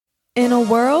In a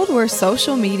world where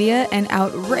social media and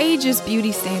outrageous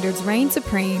beauty standards reign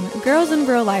supreme, Girls in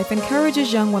Real Life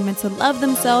encourages young women to love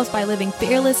themselves by living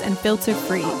fearless and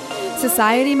filter-free.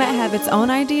 Society might have its own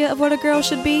idea of what a girl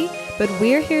should be, but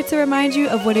we're here to remind you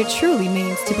of what it truly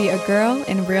means to be a girl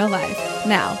in real life.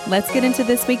 Now, let's get into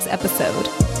this week's episode.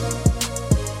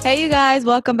 Hey, you guys,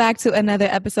 welcome back to another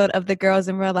episode of the Girls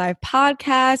in Real Life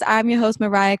podcast. I'm your host,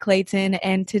 Mariah Clayton,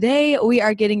 and today we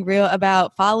are getting real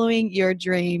about following your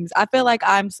dreams. I feel like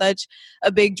I'm such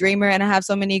a big dreamer and I have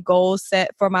so many goals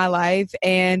set for my life,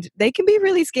 and they can be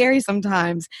really scary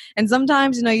sometimes. And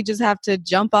sometimes, you just have to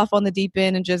jump off on the deep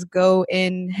end and just go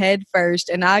in head first.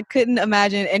 And I couldn't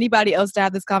imagine anybody else to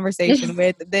have this conversation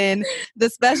with than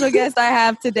the special guest I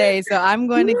have today. So I'm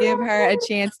going to give her a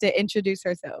chance to introduce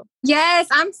herself. Yes,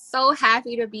 I'm so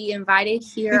happy to be invited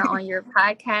here on your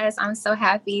podcast. I'm so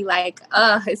happy. It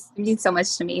means so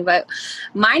much to me. But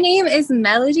my name is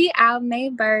Melody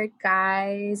Almayberg,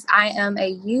 guys. I am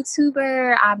a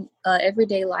YouTuber. I'm an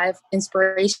everyday life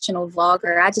inspirational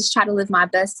vlogger. I just try to live my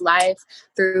best life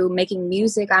through making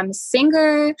music. I'm a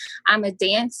singer, I'm a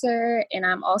dancer, and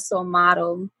I'm also a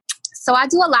model. So I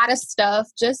do a lot of stuff,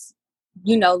 just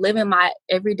living my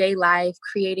everyday life,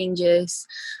 creating just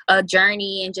a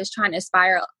journey and just trying to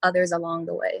inspire others along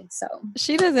the way. So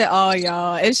she does it all,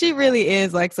 y'all. And she really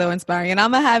is so inspiring. And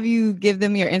I'm going to have you give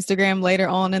them your Instagram later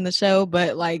on in the show.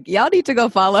 But y'all need to go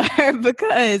follow her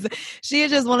because she is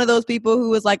just one of those people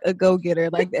who is a go-getter.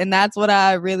 And that's what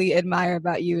I really admire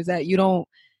about you is that you don't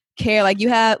care.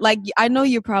 I know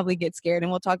you probably get scared and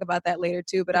we'll talk about that later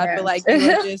too, but I feel like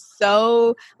you're just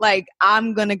so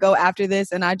I'm gonna go after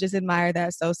this, and I just admire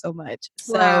that so much.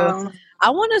 So wow. I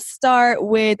want to start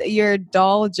with your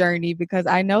doll journey because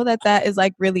I know that is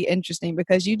really interesting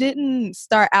because you didn't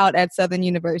start out at Southern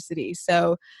University.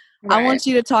 So right. I want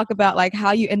you to talk about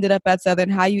how you ended up at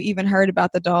Southern, how you even heard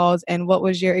about the dolls, and what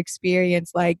was your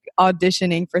experience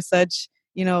auditioning for such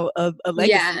a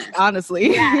legacy,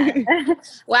 honestly. Yeah.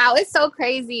 Wow, it's so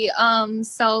crazy.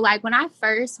 So when I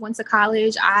first went to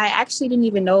college, I actually didn't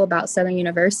even know about Southern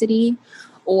University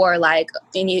or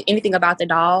anything about the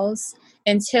dolls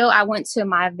until I went to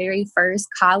my very first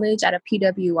college at a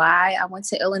PWI. I went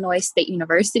to Illinois State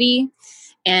University.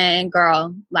 And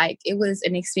girl, it was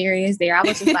an experience there. I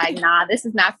was just nah, this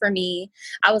is not for me.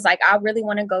 I was I really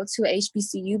want to go to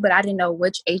HBCU, but I didn't know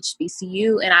which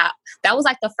HBCU. And that was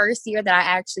the first year that I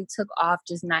actually took off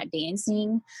just not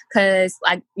dancing. Cause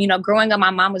growing up, my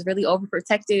mom was really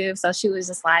overprotective. So she was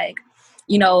just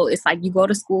it's you go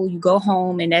to school, you go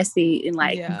home, and that's it.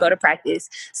 And you go to practice.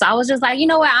 So I was just you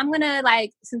know what, I'm going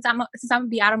to since I'm going to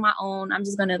be out on my own, I'm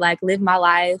just going to live my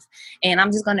life, and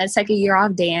I'm just going to take a year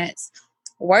off dance.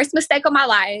 Worst mistake of my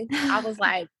life. I was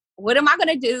what am I going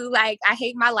to do? I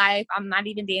hate my life. I'm not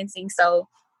even dancing. So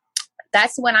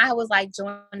that's when I was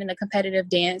joining the competitive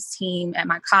dance team at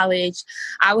my college.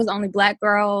 I was the only Black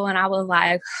girl, and I was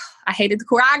I hated the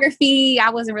choreography. I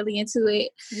wasn't really into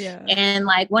it. Yeah. And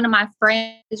one of my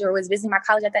friends was visiting my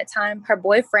college at that time. Her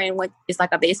boyfriend is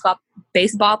a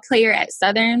baseball player at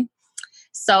Southern.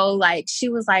 So she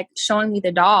was showing me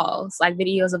the dolls,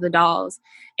 videos of the dolls.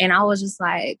 And I was just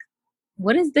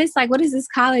what is this? What is this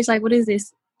college? What is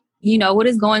this? What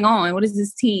is going on? What is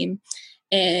this team?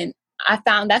 And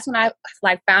that's when I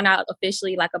found out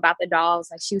officially about the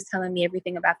dolls. She was telling me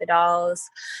everything about the dolls.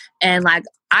 And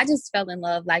I just fell in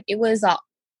love. It was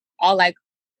all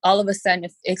of a sudden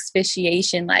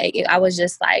asphyxiation. I was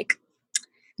just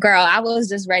girl, I was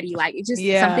just ready. It just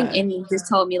something in me just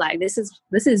told me this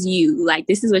is you.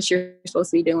 This is what you're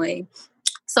supposed to be doing.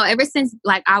 So ever since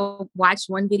I watched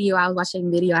one video, I was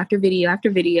watching video after video after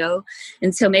video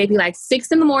until maybe 6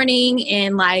 a.m.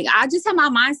 And I just had my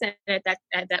mindset at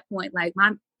that point.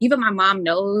 Even my mom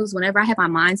knows whenever I have my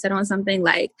mindset on something,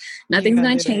 nothing's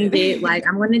going to change it.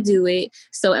 I'm going to do it.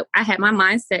 So I had my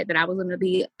mindset that I was going to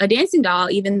be a dancing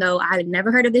doll, even though I had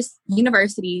never heard of this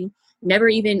university, never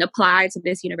even applied to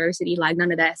this university,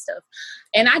 none of that stuff.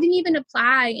 And I didn't even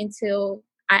apply until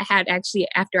I had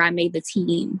after I made the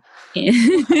team.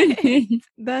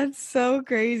 That's so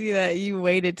crazy that you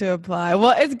waited to apply.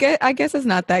 Well, I guess it's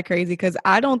not that crazy because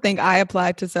I don't think I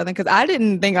applied to Southern because I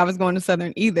didn't think I was going to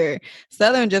Southern either.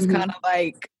 Southern just kind of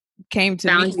came to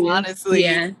Found me, you. honestly.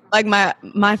 Yeah.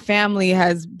 My family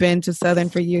has been to Southern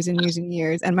for years and years and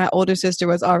years, and my older sister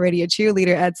was already a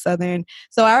cheerleader at Southern.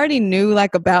 So I already knew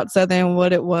about Southern,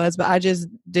 what it was, but I just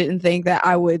didn't think that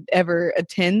I would ever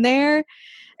attend there.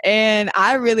 And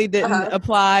I really didn't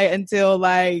apply until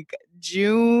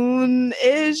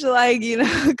June-ish,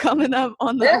 coming up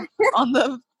on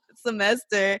the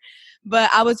semester.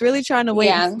 But I was really trying to wait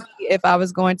Yeah. and see if I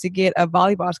was going to get a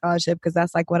volleyball scholarship because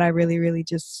that's like what I really, really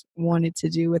just wanted to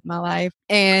do with my life.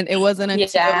 And it wasn't until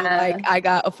like Yeah. I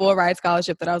got a full ride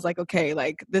scholarship that I was like, okay,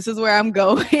 like this is where I'm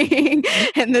going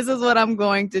and this is what I'm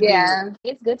going to do. Yeah.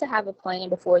 It's good to have a plan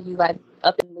before you like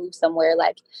up and move somewhere.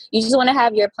 Like you just want to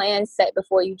have your plan set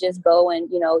before you just go and,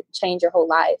 change your whole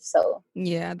life. So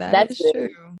Yeah, that that's is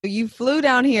good. true. You flew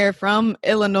down here from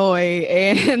Illinois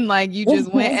and like you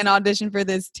just went and auditioned for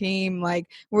this team. Like,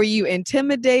 were you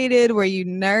intimidated? Were you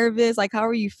nervous? Like, how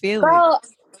were you feeling? Girl,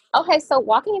 okay, so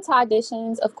walking into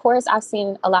auditions, of course, I've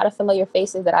seen a lot of familiar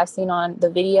faces that I've seen on the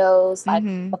videos, like,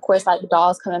 Mm-hmm. of course, like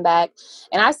dolls coming back.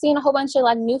 And I've seen a whole bunch of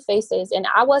like new faces. And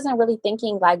I wasn't really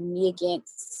thinking like me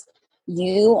against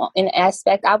you in an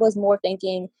aspect. I was more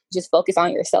thinking just focus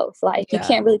on yourself. Like, you Yeah.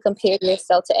 can't really compare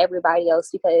yourself to everybody else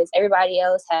because everybody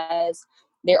else has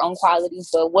their own qualities.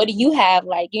 But what do you have?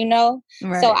 Like,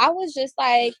 Right. So I was just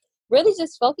like, really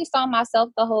just focused on myself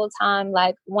the whole time.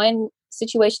 Like one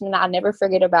situation that I'll never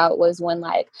forget about was when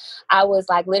like I was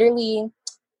like literally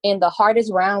in the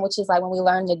hardest round, which is like when we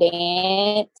learned to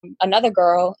dance. Another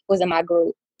girl was in my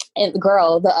group. And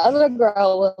the other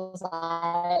girl was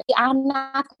like, I'm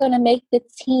not gonna make the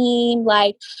team.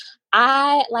 Like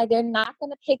they're not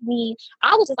gonna pick me.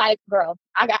 I was just like, girl,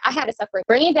 I had to suffer,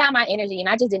 bringing down my energy, and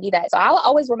I just didn't do that. So I'll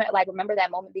always remember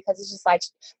that moment because it's just like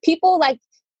people like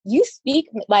you speak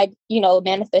like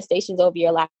manifestations over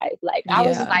your life. Like I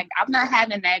was just like, I'm not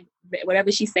having that.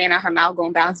 Whatever she's saying out her mouth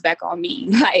gonna bounce back on me.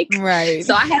 Like right.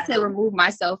 So I had to remove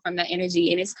myself from that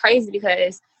energy, and it's crazy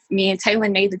because me and Taylor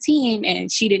made the team,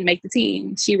 and she didn't make the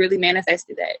team. She really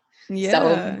manifested that. Yeah.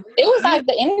 So it was like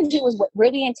the energy was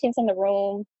really intense in the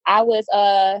room. I was,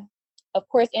 of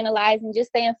course, analyzing, just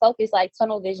staying focused, like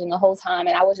tunnel vision the whole time.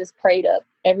 And I was just prayed up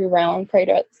every round, prayed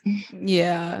up.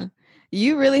 Yeah.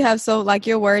 You really have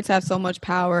your words have so much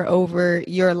power over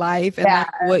your life and like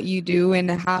what you do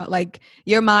and how like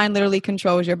your mind literally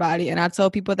controls your body. And I tell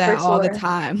people that all the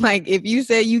time. Like if you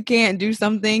say you can't do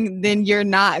something, then you're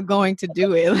not going to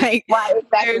do it. Like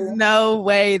there's no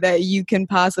way that you can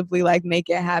possibly like make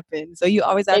it happen. So you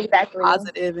always have to be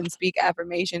positive and speak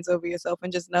affirmations over yourself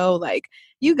and just know like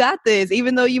you got this,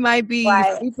 even though you might be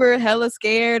super hella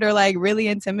scared or like really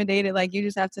intimidated. Like you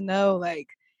just have to know like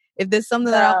if there's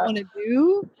something that I want to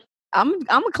do, I'm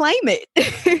gonna claim it.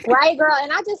 Right, girl.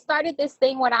 And I just started this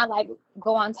thing when I like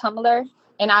go on Tumblr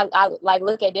and I like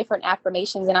look at different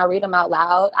affirmations and I read them out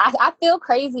loud. I feel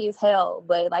crazy as hell,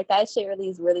 but like that shit really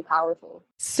is really powerful.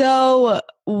 So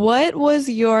what was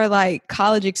your like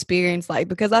college experience like?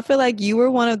 Because I feel like you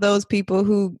were one of those people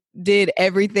who did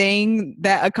everything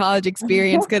that a college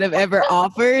experience could have ever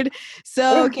offered.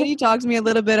 So can you talk to me a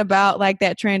little bit about like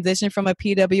that transition from a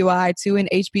PWI to an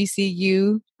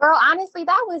HBCU? Girl, honestly,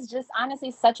 that was just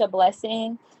such a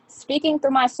blessing. Speaking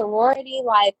through my sorority,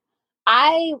 like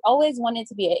I always wanted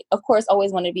to be an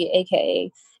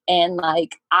AKA. And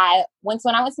like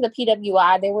when I went to the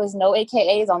PWI, there was no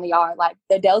AKAs on the yard. Like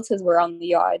the Deltas were on the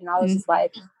yard. And I was just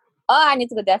like, oh, I need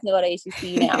to definitely go to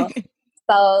HBCU now.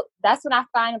 So that's when I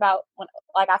found out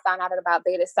about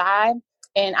Beta Psi.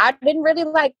 And I didn't really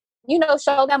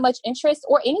show that much interest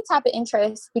or any type of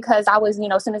interest because I was,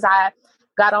 as soon as I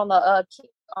got on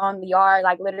the yard,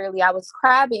 like literally I was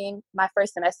crabbing my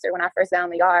first semester when I first got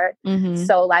on the yard.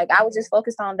 So like I was just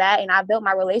focused on that, and I built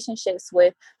my relationships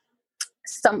with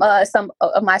some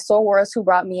of my sorors who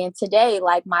brought me in today,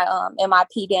 like my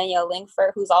MIP Danielle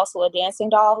Lingford, who's also a dancing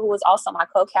doll, who was also my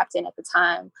co-captain at the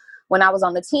time when I was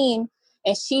on the team.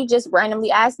 And she just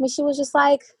randomly asked me, she was just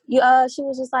like,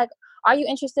 are you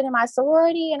interested in my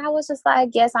sorority? And I was just like,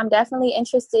 yes, I'm definitely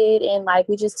interested. And like,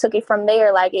 we just took it from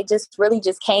there. Like, it just really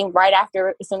just came right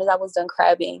after, as soon as I was done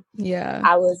crabbing. Yeah.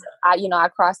 I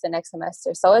crossed the next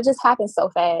semester. So it just happened so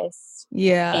fast.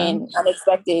 Yeah. And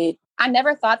unexpected. I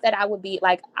never thought that I would be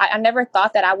like, I never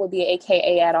thought that I would be an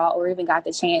AKA at all, or even got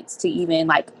the chance to even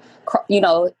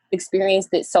experience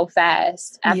it so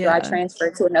fast after I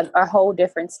transferred to a whole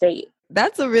different state.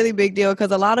 That's a really big deal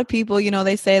because a lot of people,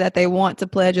 they say that they want to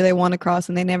pledge or they want to cross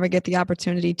and they never get the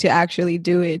opportunity to actually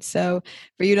do it. So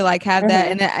for you to like have that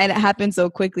and it happened so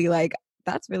quickly, like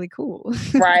that's really cool.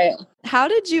 Right. How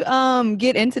did you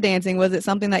get into dancing? Was it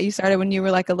something that you started when you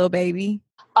were like a little baby?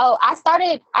 Oh, I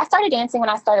started dancing when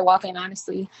I started walking,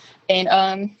 honestly. And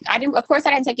I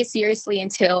didn't take it seriously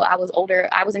until I was older.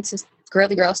 I was into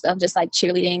girly girl stuff, just like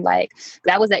cheerleading. Like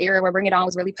that was the era where Bring It On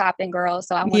was really popping, girl.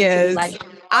 So I wanted to be like,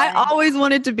 I always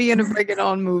wanted to be in a Bring It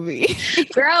On movie.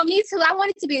 Girl, me too. I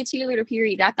wanted to be a cheerleader,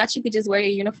 period. I thought you could just wear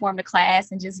your uniform to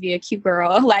class and just be a cute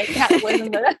girl, like how it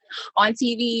was on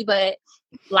TV. But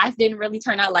life didn't really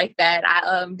turn out like that.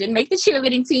 I didn't make the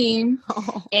cheerleading team,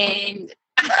 and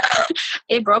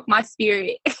it broke my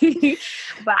spirit.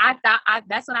 But I thought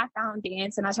that's when I found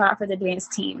dance, and I tried out for the dance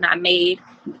team, and I made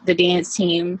the dance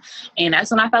team, and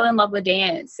that's when I fell in love with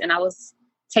dance, and I was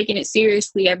taking it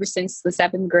seriously ever since the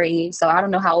 7th grade. So I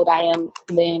don't know how old I am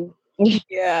then.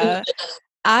 Yeah.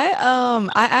 I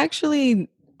actually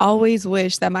always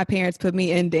wish that my parents put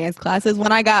me in dance classes.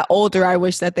 When I got older, I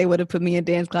wish that they would have put me in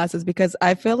dance classes because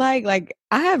I feel like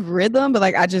I have rhythm, but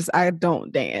like I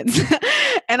don't dance.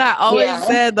 And I always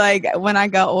said like when I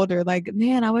got older, like,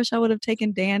 man, I wish I would have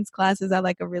taken dance classes at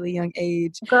like a really young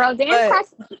age. Girl, dance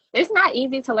classes, it's not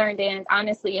easy to learn dance,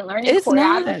 honestly, and learning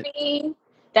choreography.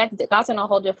 That's on a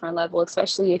whole different level,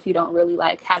 especially if you don't really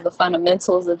like have the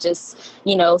fundamentals of just,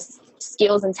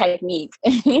 skills and technique.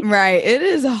 Right. It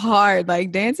is hard.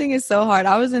 Like dancing is so hard.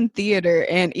 I was in theater,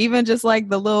 and even just like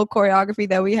the little choreography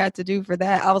that we had to do for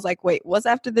that, I was like, wait, what's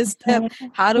after this step?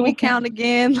 How do we count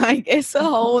again? Like it's a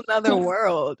whole nother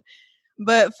world.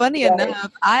 But funny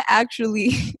enough, I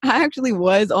actually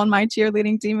was on my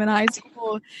cheerleading team in high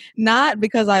school, not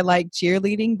because I like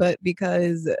cheerleading, but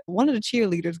because one of the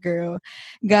cheerleaders, girl,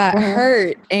 got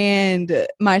hurt, and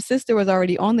my sister was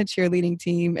already on the cheerleading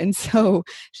team, and so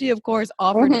she, of course,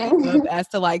 offered me up as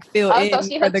to like fill in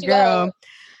for the girl.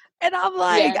 And I'm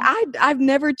like, I've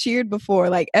never cheered before,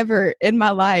 like ever in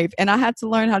my life. And I had to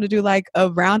learn how to do like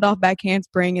a round off back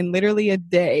handspring in literally a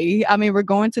day. I mean, we're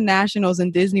going to nationals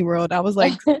in Disney World. I was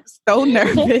like so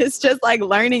nervous, just like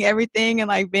learning everything and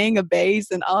like being a base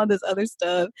and all this other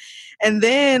stuff. And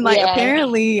then like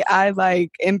apparently I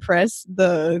like impressed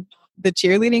the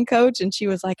cheerleading coach, and she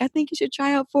was like, I think you should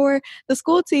try out for the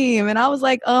school team. And I was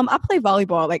like, I play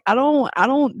volleyball. Like I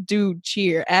don't do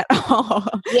cheer at all.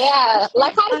 Yeah.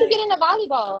 Like how did you get into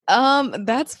volleyball?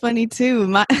 That's funny too.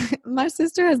 My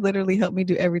sister has literally helped me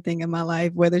do everything in my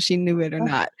life, whether she knew it or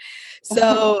not.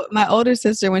 So my older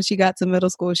sister, when she got to middle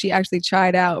school, she actually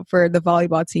tried out for the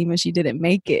volleyball team and she didn't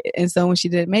make it. And so when she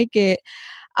didn't make it,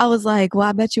 I was like, well,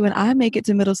 I bet you when I make it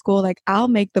to middle school, like I'll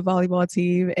make the volleyball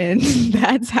team. And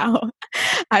that's how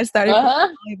I started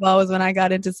volleyball, was when I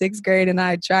got into 6th grade and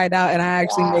I tried out and I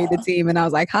actually made the team. And I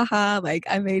was like, haha, like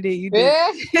I made it. You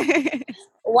did.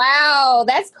 Wow.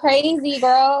 That's crazy,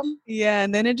 girl. Yeah.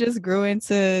 And then it just grew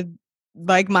into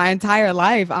like my entire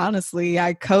life, honestly.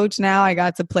 I coach now. I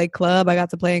got to play club. I got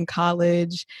to play in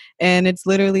college. And it's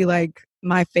literally like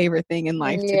my favorite thing in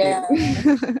life to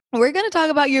do. We're going to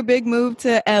talk about your big move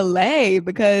to LA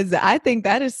because I think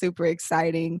that is super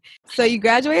exciting. So you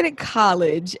graduated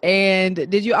college, and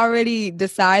did you already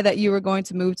decide that you were going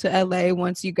to move to LA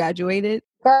once you graduated?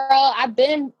 Girl,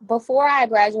 before I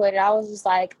graduated, I was just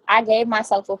like, I gave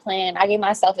myself a plan. I gave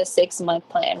myself a 6-month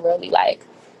plan, really. Like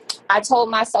I told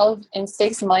myself in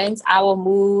 6 months, I will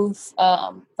move,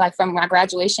 like from my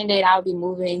graduation date, I'll be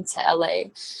moving to LA.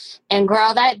 And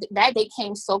girl, that day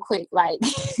came so quick. Like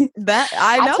that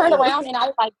I know. I turned around and I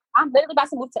was like, I'm literally about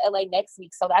to move to LA next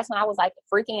week. So that's when I was like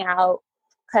freaking out,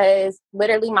 because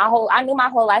literally I knew my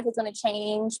whole life was going to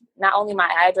change. Not only my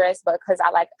address, but because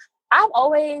I've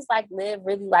always like lived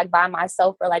really like by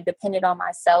myself or like depended on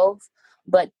myself.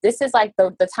 But this is like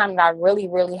the time that I really,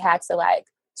 really had to like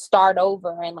start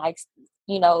over and like,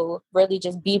 really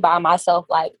just be by myself,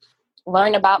 like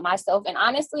learn about myself. And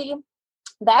honestly,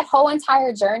 that whole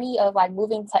entire journey of like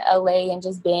moving to LA and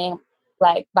just being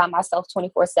like by myself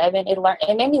 24/7,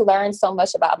 it made me learn so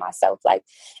much about myself. Like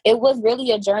it was really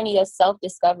a journey of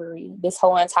self-discovery, this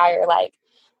whole entire like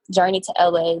journey to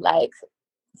LA, like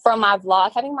from my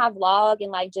vlog, having my vlog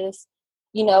and like just,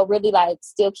 really like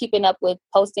still keeping up with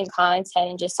posting content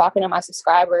and just talking to my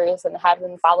subscribers and having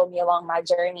them follow me along my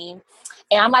journey.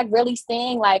 And I'm like really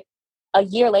seeing like a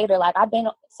year later, like I've been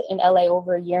in LA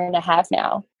over a year and a half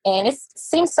now. And it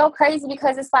seems so crazy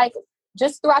because it's like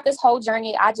just throughout this whole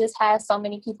journey, I just had so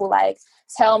many people like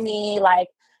tell me like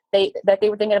that they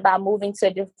were thinking about moving to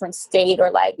a different state or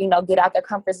like, get out their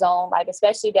comfort zone, like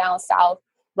especially down south.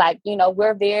 Like,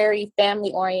 we're very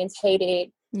family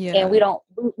orientated. Yeah. And we don't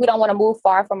want to move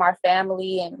far from our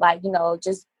family and like,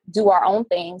 just do our own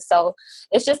thing. So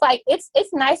it's just like, it's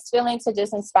nice feeling to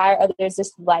just inspire others,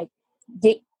 just like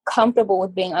comfortable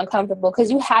with being uncomfortable,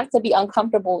 because you have to be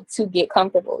uncomfortable to get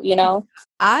comfortable, you know?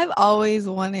 I've always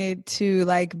wanted to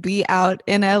like be out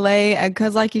in LA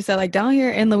because like you said, like down here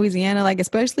in Louisiana, like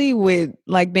especially with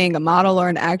like being a model or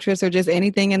an actress or just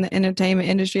anything in the entertainment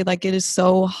industry, like it is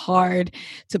so hard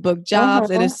to book jobs.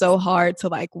 It is so hard to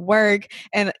like work,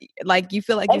 and like you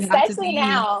feel like you have to Especially be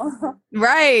now.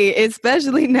 right,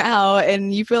 especially now,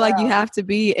 and you feel like you Girl. have to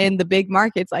be in the big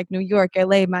markets like New York,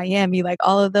 LA, Miami, like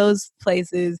all of those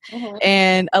places.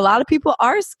 And a lot of people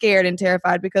are scared and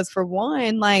terrified because for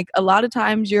one, like a lot of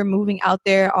times you're moving out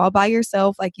there all by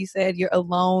yourself. Like you said, you're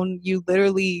alone. You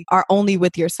literally are only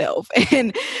with yourself.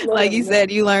 And like you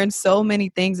said, you learn so many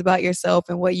things about yourself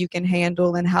and what you can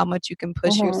handle and how much you can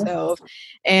push yourself.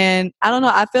 And I don't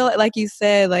know, I feel like you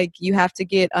said, like you have to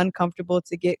get uncomfortable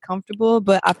to get comfortable,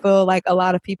 but I feel like a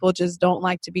lot of people just don't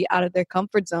like to be out of their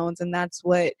comfort zones, and that's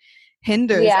what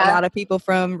hinders a lot of people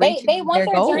from reaching They want their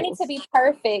their journey goals. to be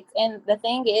perfect, and the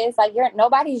thing is, like,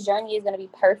 nobody's journey is going to be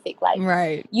perfect. Like,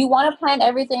 right, you want to plan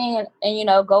everything and you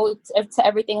know, go to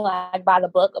everything like by the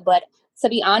book, but to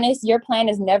be honest, your plan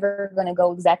is never going to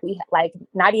go exactly, like,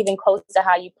 not even close to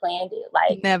how you planned it.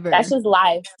 Like, never. that's just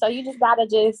life. So you just got to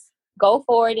just go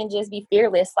for it and just be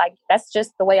fearless. Like, that's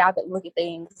just the way I look at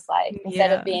things. Like,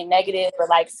 instead of being negative or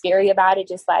like scary about it,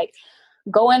 just like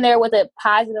go in there with a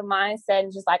positive mindset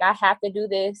and just like, I have to do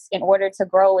this in order to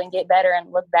grow and get better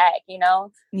and look back, you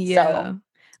know? Yeah. So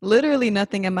literally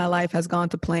nothing in my life has gone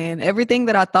to plan. Everything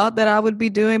that I thought that I would be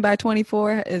doing by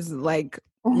 24 is like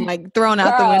thrown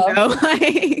out the window.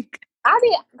 Like I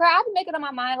be making up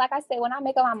my mind. Like I said, when I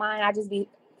make up my mind, I just be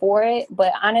for it.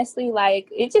 But honestly, like,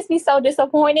 it just be so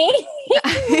disappointing.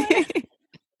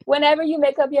 Whenever you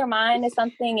make up your mind to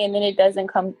something and then it doesn't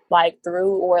come like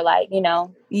through, or like, you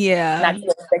know, not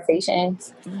your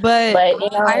expectations. But you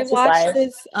know, I it's watched just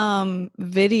this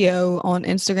video on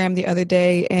Instagram the other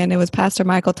day, and it was Pastor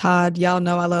Michael Todd. Y'all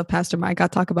know I love Pastor Mike. I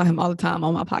talk about him all the time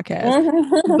on my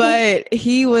podcast. But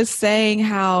he was saying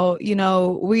how, you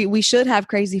know, we should have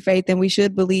crazy faith and we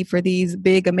should believe for these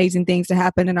big, amazing things to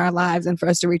happen in our lives and for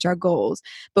us to reach our goals.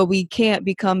 But we can't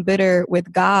become bitter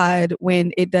with God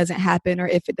when it doesn't happen or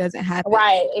if it doesn't happen.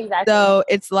 Right, exactly. So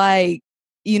it's like,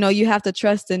 you know, you have to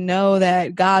trust and know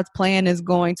that God's plan is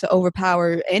going to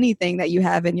overpower anything that you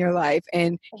have in your life.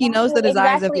 And he knows the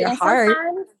desires of your heart.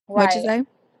 What'd you say?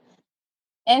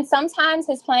 And sometimes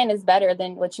his plan is better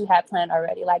than what you have planned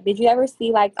already. Like, did you ever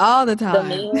see like all the time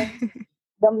the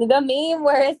meme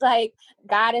where it's like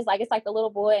God is like, it's like the little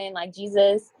boy and like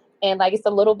Jesus, and like it's the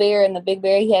little bear and the big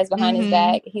bear he has behind his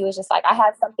back. He was just like, I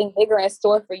have something bigger in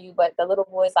store for you, but the little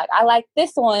boy's like, I like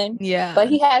this one, but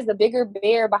he has the bigger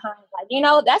bear behind. Like, you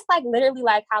know, that's like literally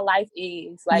like how life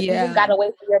is. Like, you just gotta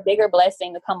wait for your bigger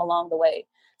blessing to come along the way.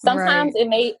 Sometimes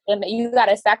you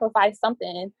gotta sacrifice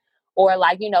something, or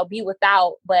like, you know, be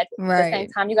without, but at the same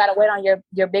time you gotta wait on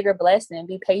your bigger blessing.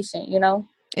 Be patient, you know.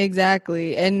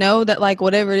 Exactly. And know that like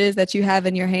whatever it is that you have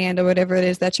in your hand or whatever it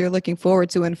is that you're looking forward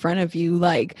to in front of you,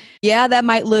 like, yeah, that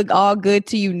might look all good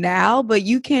to you now, but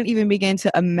you can't even begin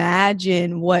to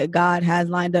imagine what God has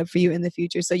lined up for you in the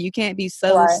future. So you can't be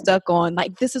so stuck on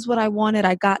like, this is what I wanted,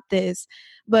 I got this.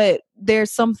 But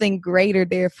there's something greater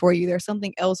there for you. There's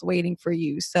something else waiting for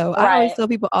you. So I always tell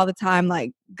people all the time,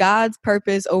 like, God's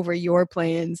purpose over your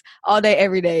plans all day,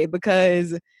 every day,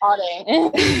 because all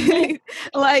day.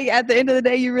 like at the end of the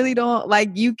day, you really don't,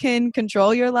 like, you can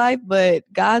control your life, but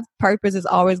God's purpose is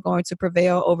always going to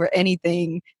prevail over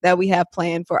anything that we have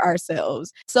planned for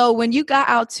ourselves. So when you got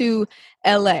out to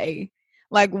LA,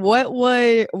 like what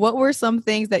were some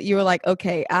things that you were like,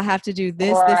 okay, I have to do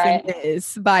this, this, and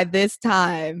this by this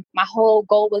time? My whole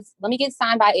goal was, let me get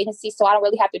signed by agency so I don't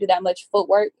really have to do that much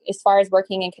footwork as far as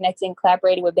working and connecting,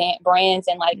 collaborating with brands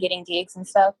and like getting gigs and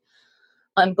stuff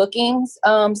on bookings.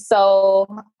 So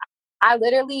I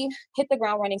literally hit the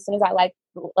ground running as soon as I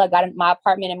got in my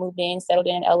apartment and moved in, settled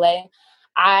in LA.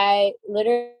 I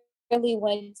literally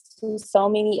went to so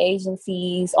many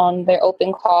agencies on their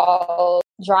open call,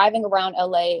 driving around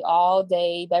LA all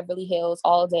day, Beverly Hills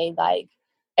all day, like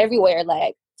everywhere,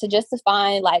 like to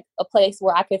find like a place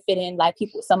where I could fit in, like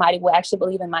somebody would actually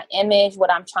believe in my image,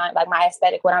 what I'm trying, like my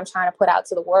aesthetic, what I'm trying to put out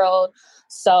to the world.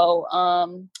 So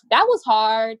that was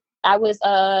hard. I was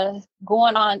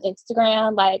going on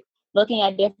Instagram, like looking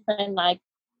at different like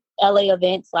LA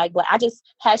events, like I just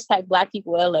hashtag Black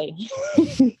People LA.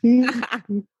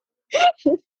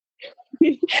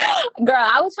 Girl,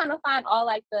 I was trying to find all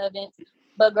like the events,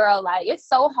 but girl, like it's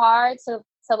so hard to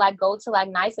like go to like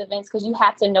nice events because you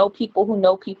have to know people who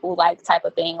know people, like type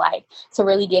of thing, like to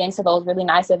really get into those really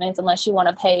nice events, unless you want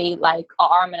to pay like an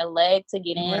arm and a leg to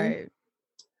get in.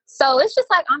 So it's just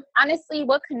like, honestly,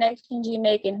 what connections you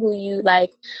make and who you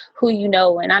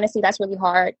know. And honestly, that's really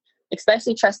hard,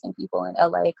 especially trusting people in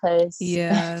LA because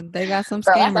Yeah, they got some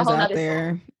girl, that's a scammers whole out nother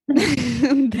there.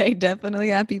 They definitely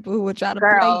have people who will try to play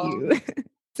girl. you.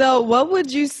 So, what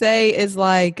would you say is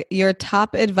like your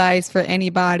top advice for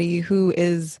anybody who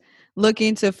is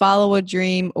looking to follow a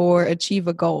dream or achieve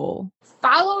a goal?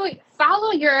 Follow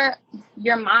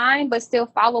your mind, but still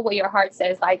follow what your heart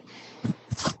says. Like,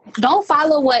 don't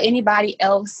follow what anybody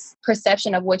else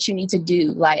perception of what you need to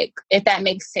do. Like, if that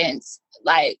makes sense.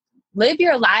 Like, live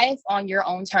your life on your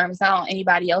own terms, not on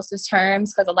anybody else's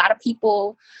terms. Because a lot of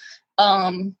people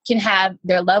can have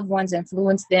their loved ones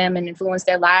influence them and influence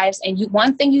their lives. And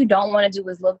one thing you don't want to do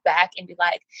is look back and be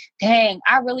like, dang,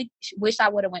 I really wish I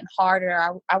would have went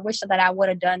harder. I wish that I would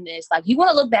have done this. Like, you want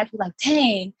to look back and be like,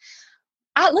 dang,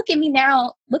 look at me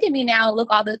now. Look at me now. Look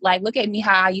at me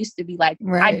how I used to be. Like,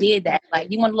 Right. I did that.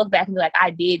 Like, you want to look back and be like, I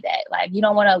did that. Like, you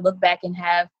don't want to look back and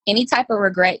have any type of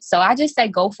regret. So I just say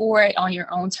go for it on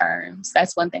your own terms.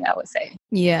 That's one thing I would say.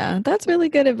 Yeah, that's really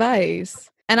good advice.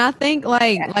 And I think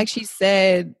like she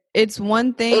said, it's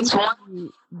one thing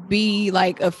to be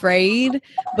like afraid,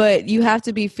 but you have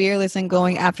to be fearless in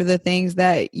going after the things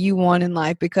that you want in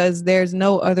life because there's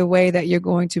no other way that you're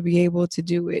going to be able to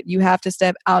do it. You have to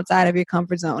step outside of your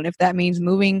comfort zone. If that means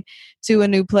moving to a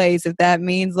new place, if that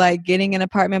means like getting an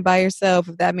apartment by yourself,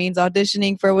 if that means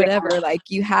auditioning for whatever, like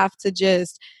you have to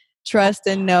just trust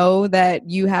and know that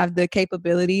you have the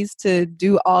capabilities to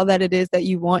do all that it is that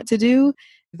you want to do,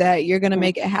 that you're going to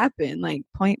make it happen, like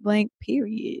point blank,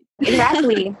 period.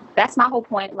 Exactly. That's my whole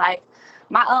point. Like,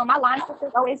 my line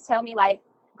sisters always tell me, like,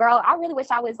 girl, I really wish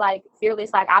I was like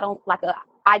fearless. Like, I don't like a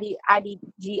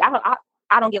IDG.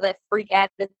 I don't give a freak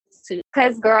attitude.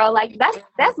 Cause girl, like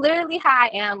that's literally how I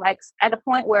am. Like, at the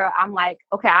point where I'm like,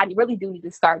 okay, I really do need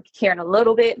to start caring a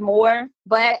little bit more.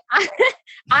 But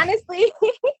honestly,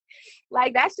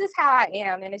 like, that's just how I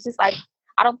am. And it's just like,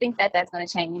 I don't think that that's going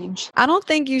to change. I don't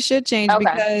think you should change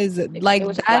because like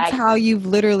that's how you've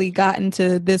literally gotten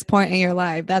to this point in your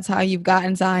life. That's how you've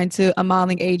gotten signed to a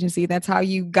modeling agency. That's how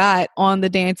you got on the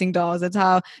Dancing Dolls. That's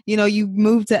how, you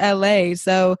moved to LA.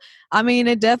 So, I mean,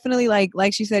 it definitely like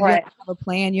she said, you have to have a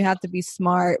plan. You have to be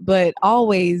smart, but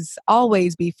always,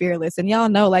 always be fearless. And y'all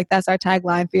know, like, that's our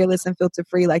tagline, fearless and filter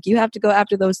free. Like, you have to go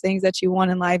after those things that you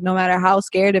want in life, no matter how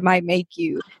scared it might make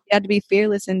you. You have to be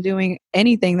fearless in doing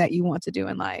anything that you want to do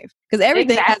in life. Because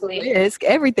everything has a risk.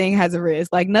 Everything has a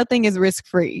risk. Like, nothing is risk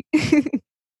free.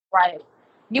 Right.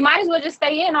 You might as well just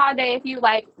stay in all day if you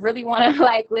like really want to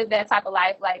like live that type of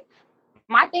life. Like,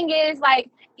 my thing is, like,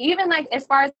 even like as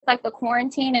far as like the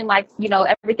quarantine and like,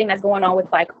 everything that's going on with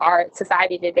like our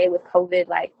society today with COVID,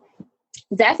 like,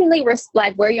 definitely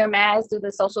like wear your mask, do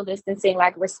the social distancing,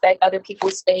 like respect other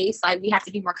people's space. Like, we have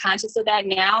to be more conscious of that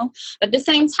now. But at the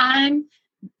same time,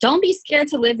 don't be scared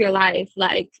to live your life.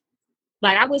 Like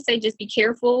I would say, just be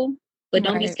careful, but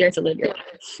don't be scared to live your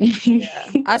life.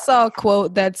 Yeah. I saw a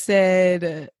quote that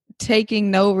said, taking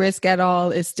no risk at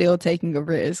all is still taking a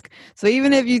risk. So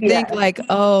even if you think like,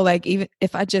 oh, like even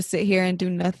if I just sit here and do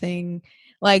nothing,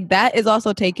 like that is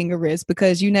also taking a risk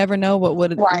because you never know what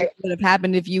would have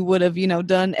happened if you would have,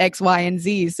 done X, Y, and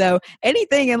Z. So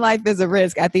anything in life is a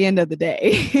risk at the end of the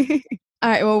day. All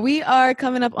right. Well, we are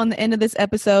coming up on the end of this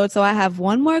episode. So I have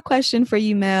one more question for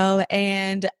you, Mel.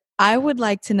 And I would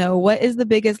like to know, what is the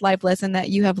biggest life lesson that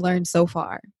you have learned so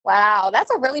far? Wow, that's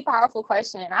a really powerful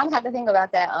question. I'm gonna have to think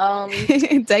about that.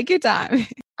 Take your time.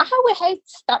 I would hate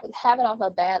to start having on a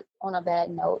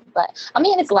bad note, but I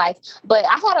mean, it's life. But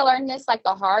I had to learn this like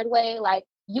the hard way. Like,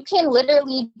 you can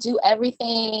literally do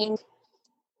everything,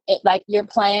 like your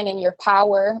plan and your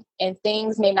power, and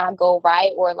things may not go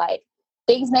right, or like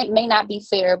things may not be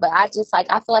fair. But I feel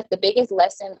like the biggest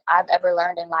lesson I've ever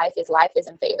learned in life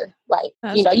isn't fair. Like,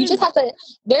 you just have to,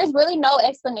 there's really no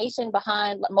explanation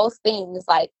behind most things.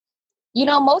 Like,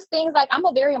 most things, like, I'm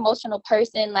a very emotional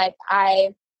person. Like, I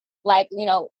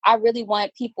really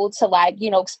want people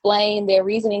to explain their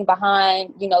reasoning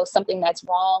behind, something that's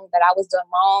wrong, that I was done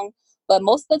wrong. But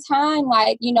most of the time,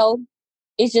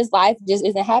 it's just life just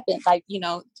isn't happening. Like,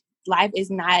 life is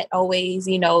not always,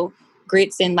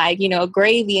 grits and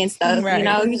gravy and stuff. Right.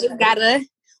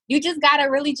 You just gotta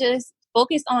really just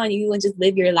focus on you and just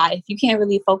live your life. You can't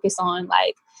really focus on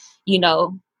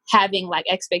having like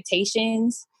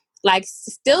expectations. Like,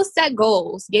 still set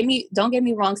goals. Don't get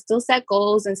me wrong, still set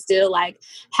goals and still like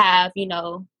have,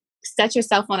 set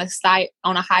yourself on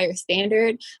a higher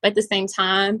standard. But at the same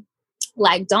time,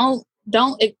 like, don't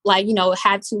don't like,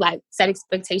 have to like set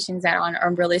expectations that are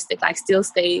unrealistic. Like still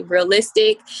stay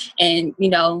realistic and,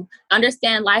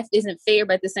 understand life isn't fair,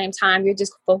 but at the same time, you're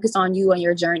just focused on you and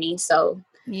your journey. So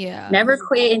never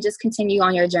quit and just continue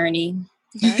on your journey.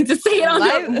 To say it on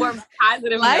a more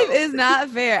positive life note. is not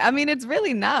fair. I mean, it's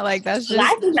really not. Like, that's just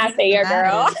life is not fair,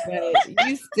 girl. But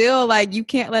you still, like, you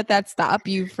can't let that stop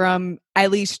you from at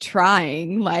least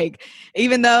trying. Like,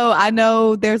 even though I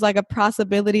know there's like a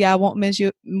possibility I won't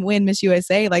win Miss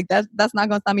USA, like that's not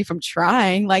gonna stop me from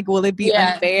trying. Like, will it be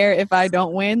unfair if I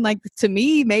don't win? Like, to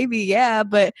me, maybe, yeah.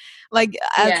 But like,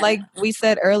 as like we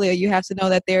said earlier, you have to know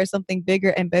that there is something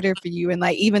bigger and better for you. And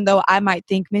like, even though I might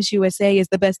think Miss USA is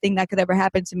the best thing that could ever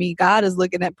happen to me, God is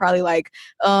looking at probably like,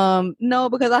 no,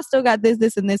 because I still got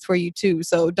this, and this for you too.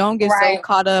 So don't get so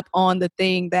caught up on the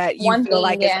thing that you feel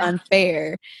like is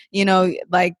unfair.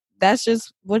 Like, that's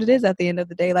just what it is at the end of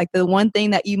the day. Like, the one thing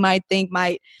that you might think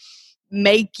might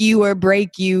make you or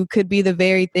break you could be the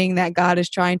very thing that God is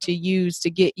trying to use to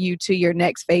get you to your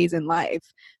next phase in life.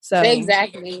 So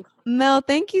exactly. Mel,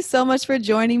 thank you so much for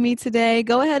joining me today.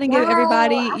 Go ahead and give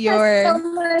everybody your so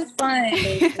much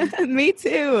fun. Me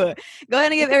too. Go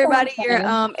ahead and give everybody your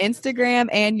Instagram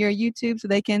and your YouTube so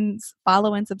they can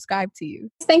follow and subscribe to you.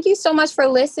 Thank you so much for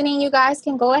listening. You guys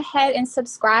can go ahead and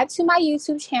subscribe to my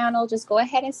YouTube channel. Just go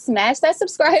ahead and smash that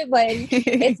subscribe button.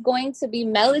 It's going to be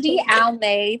Melody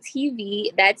Alme TV.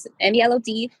 That's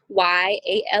MELODYALME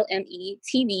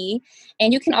TV.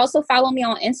 And you can also follow me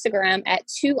on Instagram at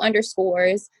 2_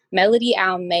 Melody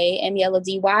Alme,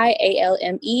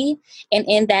 MELODYALME. And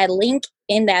in that link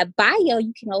in that bio,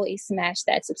 you can always smash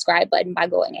that subscribe button by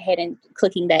going ahead and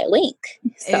clicking that link.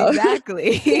 So,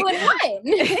 exactly. 2 in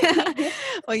 1.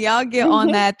 Well, y'all get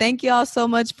on that. Thank y'all so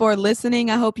much for listening.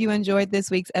 I hope you enjoyed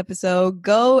this week's episode.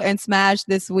 Go and smash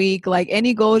this week. Like,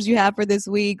 any goals you have for this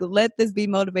week, let this be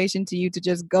motivation to you to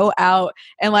just go out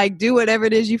and like do whatever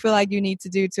it is you feel like you need to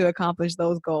do to accomplish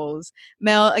those goals.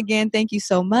 Mel, again, thank you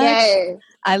so much. Yes.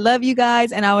 I love you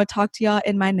guys, and I will talk to y'all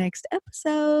in my next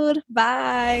episode.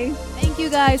 Bye. Thank you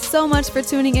guys so much for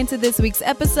tuning into this week's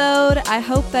episode. I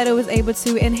hope that it was able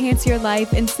to enhance your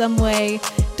life in some way.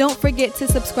 Don't forget to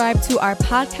subscribe to our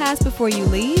podcast before you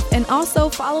leave, and also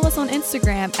follow us on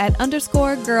Instagram at _girlsIRL.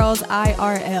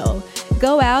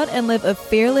 Go out and live a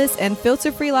fearless and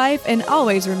filter-free life, and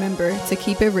always remember to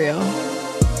keep it real.